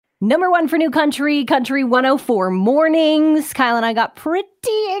Number one for New Country, Country 104 Mornings. Kyle and I got pretty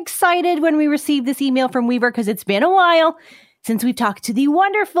excited when we received this email from Weaver because it's been a while since we've talked to the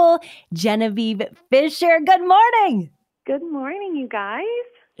wonderful Genevieve Fisher. Good morning. Good morning, you guys.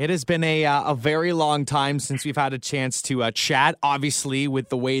 It has been a very long time since we've had a chance to chat, obviously, with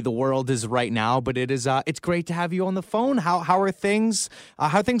the way the world is right now. But it's great to have you on the phone. How are things?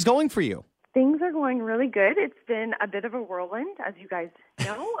 How are things going for you? Things are going really good. It's been a bit of a whirlwind, as you guys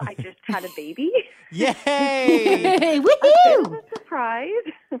know. I just had a baby. Yay! Woohoo! A bit of a surprise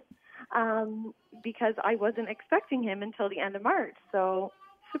because I wasn't expecting him until the end of March. So,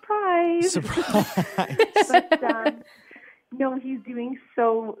 surprise! But, no, he's doing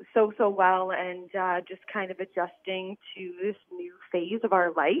so well and just kind of adjusting to this new phase of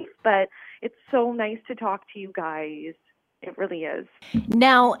our life. But it's so nice to talk to you guys. It really is.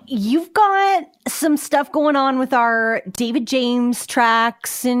 Now, you've got some stuff going on with our David James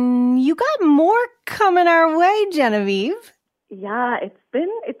tracks, and you got more coming our way, Genevieve. Yeah, it's been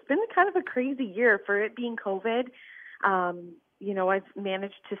kind of a crazy year for it being COVID. I've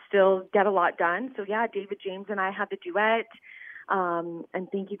managed to still get a lot done. So yeah, David James and I had the duet. And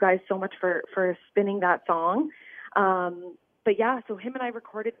thank you guys so much for spinning that song. But yeah, so him and I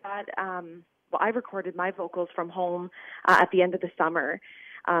recorded that. I recorded my vocals from home at the end of the summer.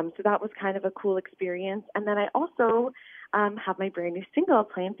 So that was kind of a cool experience. And then I also have my brand new single,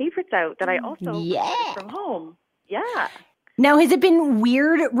 Playing Favorites, out that I also recorded from home. Yeah. Now, has it been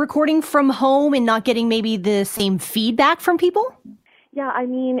weird recording from home and not getting maybe the same feedback from people? Yeah, I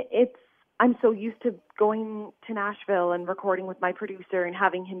mean, I'm so used to going to Nashville and recording with my producer and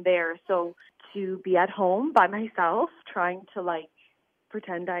having him there. So to be at home by myself, trying to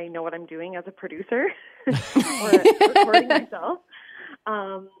pretend I know what I'm doing as a producer or recording myself.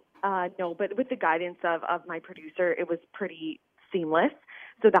 No, but with the guidance of my producer, it was pretty seamless.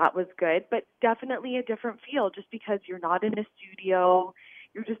 So that was good, but definitely a different feel just because you're not in a studio,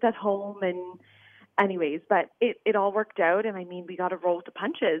 you're just at home and anyways, but it all worked out. And I mean, we got to roll with the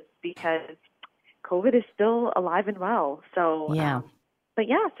punches because COVID is still alive and well. So, yeah. But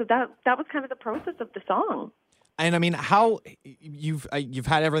yeah, so that was kind of the process of the song. And I mean, how you've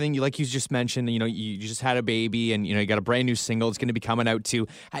had everything you just mentioned. You just had a baby, and you got a brand new single. It's going to be coming out too.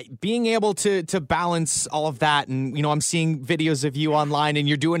 Being able to balance all of that, and I'm seeing videos of you online, and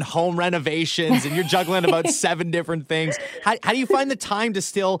you're doing home renovations, and you're juggling about 7 different things. How do you find the time to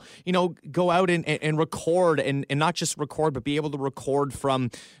still go out and record, and not just record, but be able to record from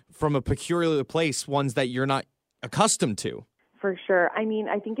a peculiar place, ones that you're not accustomed to? For sure. I mean,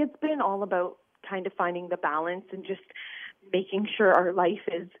 I think it's been all about kind of finding the balance and just making sure our life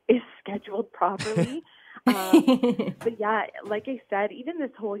is scheduled properly. But yeah, like I said, even this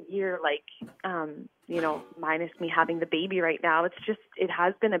whole year, minus me having the baby right now, it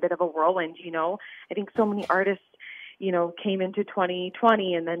has been a bit of a whirlwind, I think so many artists, came into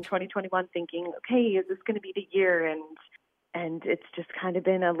 2020 and then 2021 thinking, okay, is this going to be the year? And it's just kind of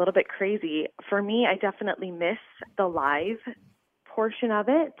been a little bit crazy. For me, I definitely miss the live portion of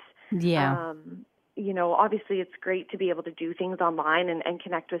it. Yeah. Obviously it's great to be able to do things online and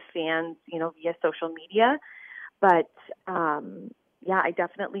connect with fans, via social media. But, I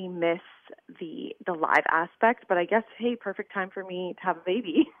definitely miss the live aspect. But I guess, hey, perfect time for me to have a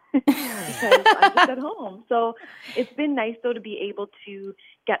baby because I'm just at home. So it's been nice, though, to be able to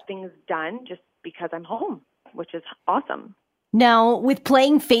get things done just because I'm home, which is awesome. Now, with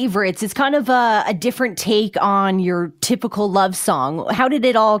Playing Favorites, it's kind of a different take on your typical love song. How did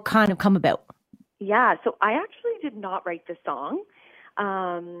it all kind of come about? Yeah, so I actually did not write the song.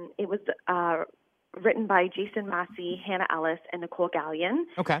 It was written by Jason Massey, Hannah Ellis, and Nicole Gallion.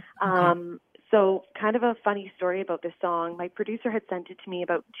 Okay. So kind of a funny story about this song. My producer had sent it to me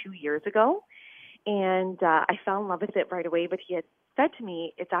about 2 years ago, and I fell in love with it right away, but he had said to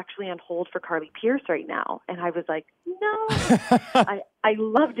me, it's actually on hold for Carly Pearce right now. And I was like, no, I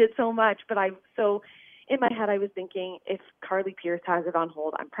loved it so much. But so in my head, I was thinking, if Carly Pearce has it on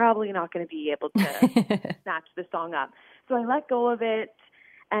hold, I'm probably not going to be able to snatch the song up. So I let go of it.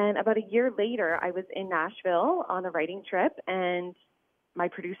 And about a year later, I was in Nashville on a writing trip, and my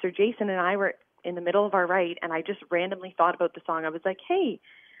producer, Jason, and I were in the middle of our write, and I just randomly thought about the song. I was like, hey,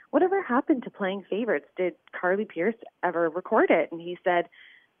 whatever happened to Playing Favorites? Did Carly Pearce ever record it? And he said,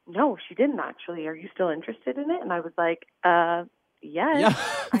 no, she didn't actually. Are you still interested in it? And I was like, yes, yeah.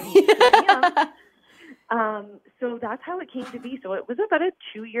 I am. So that's how it came to be. So it was about a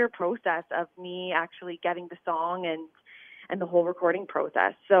 2-year process of me actually getting the song and the whole recording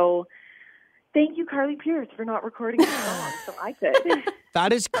process. So Thank you, Carly Pierce, for not recording the song so I could.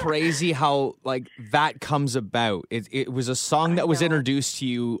 That is crazy how like that comes about. It was a song that was introduced to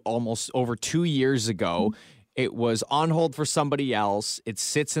you almost over 2 years ago. It was on hold for somebody else. It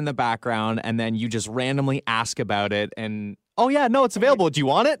sits in the background, and then you just randomly ask about it. And oh yeah, no, it's available. Do you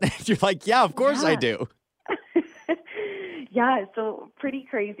want it? You're like, yeah, of course I do. Yeah, so pretty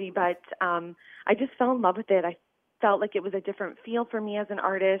crazy, but I just fell in love with it. I felt like it was a different feel for me as an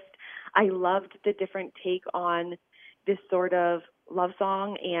artist. I loved the different take on this sort of love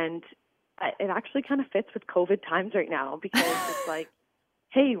song, and it actually kind of fits with COVID times right now because it's like,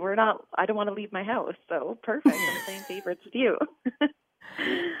 hey, I don't want to leave my house, so perfect. I'm playing favorites with you.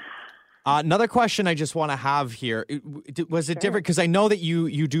 Another question I just want to have here, was it different? Because I know that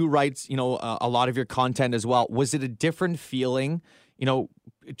you do write, a lot of your content as well. Was it a different feeling,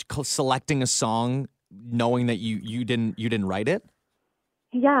 selecting a song knowing that you didn't write it?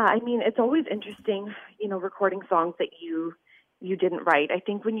 Yeah, I mean, it's always interesting, recording songs that you didn't write. I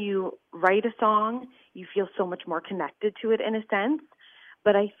think when you write a song, you feel so much more connected to it in a sense.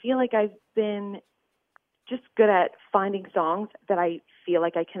 But I feel like I've been just good at finding songs that I feel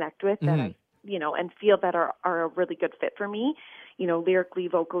like I connect with, that I, and feel that are a really good fit for me, lyrically,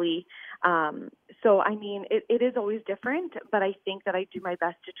 vocally. So, I mean, it is always different, but I think that I do my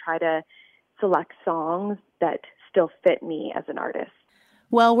best to try to select songs that still fit me as an artist.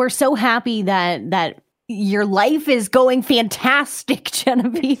 Well, we're so happy that your life is going fantastic,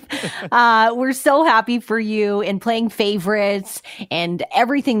 Genevieve. We're so happy for you in playing favorites and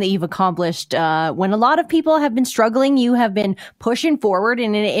everything that you've accomplished. When a lot of people have been struggling, you have been pushing forward,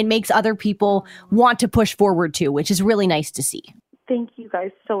 and it makes other people want to push forward too, which is really nice to see. Thank you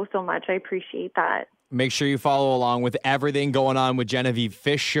guys so much. I appreciate that. Make sure you follow along with everything going on with Genevieve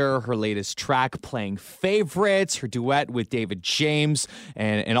Fisher, her latest track, Playing Favorites, her duet with David James,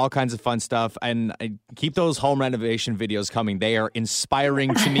 and all kinds of fun stuff. And keep those home renovation videos coming. They are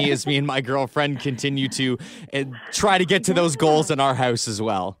inspiring to me as me and my girlfriend continue to try to get to those goals in our house as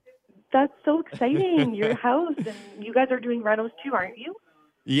well. That's so exciting. Your house, and you guys are doing renos too, aren't you?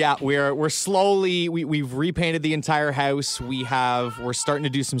 Yeah, we're slowly, we've repainted the entire house. We're starting to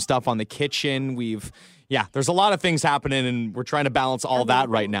do some stuff on the kitchen. There's a lot of things happening, and we're trying to balance all that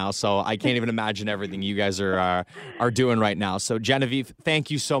right now. So I can't even imagine everything you guys are doing right now. So Genevieve, thank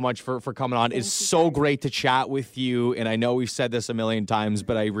you so much for coming on. It's so great to chat with you. And I know we've said this a million times,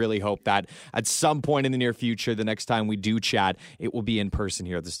 but I really hope that at some point in the near future, the next time we do chat, it will be in person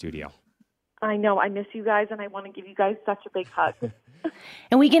here at the studio. I know. I miss you guys, and I want to give you guys such a big hug.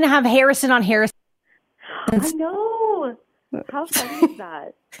 And we can have Harrison on Harrison. I know. How funny is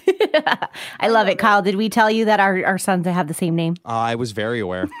that? I love it. Kyle, did we tell you that our sons have the same name? I was very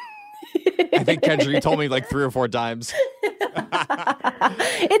aware. I think, Kendra, you told me like 3 or 4 times.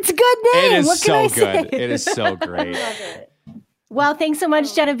 It's a good name. It is what can I say? Good. It is so great. I love it. Well, thanks so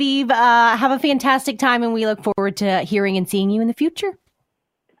much, Genevieve. Have a fantastic time, and we look forward to hearing and seeing you in the future.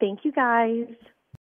 Thank you, guys.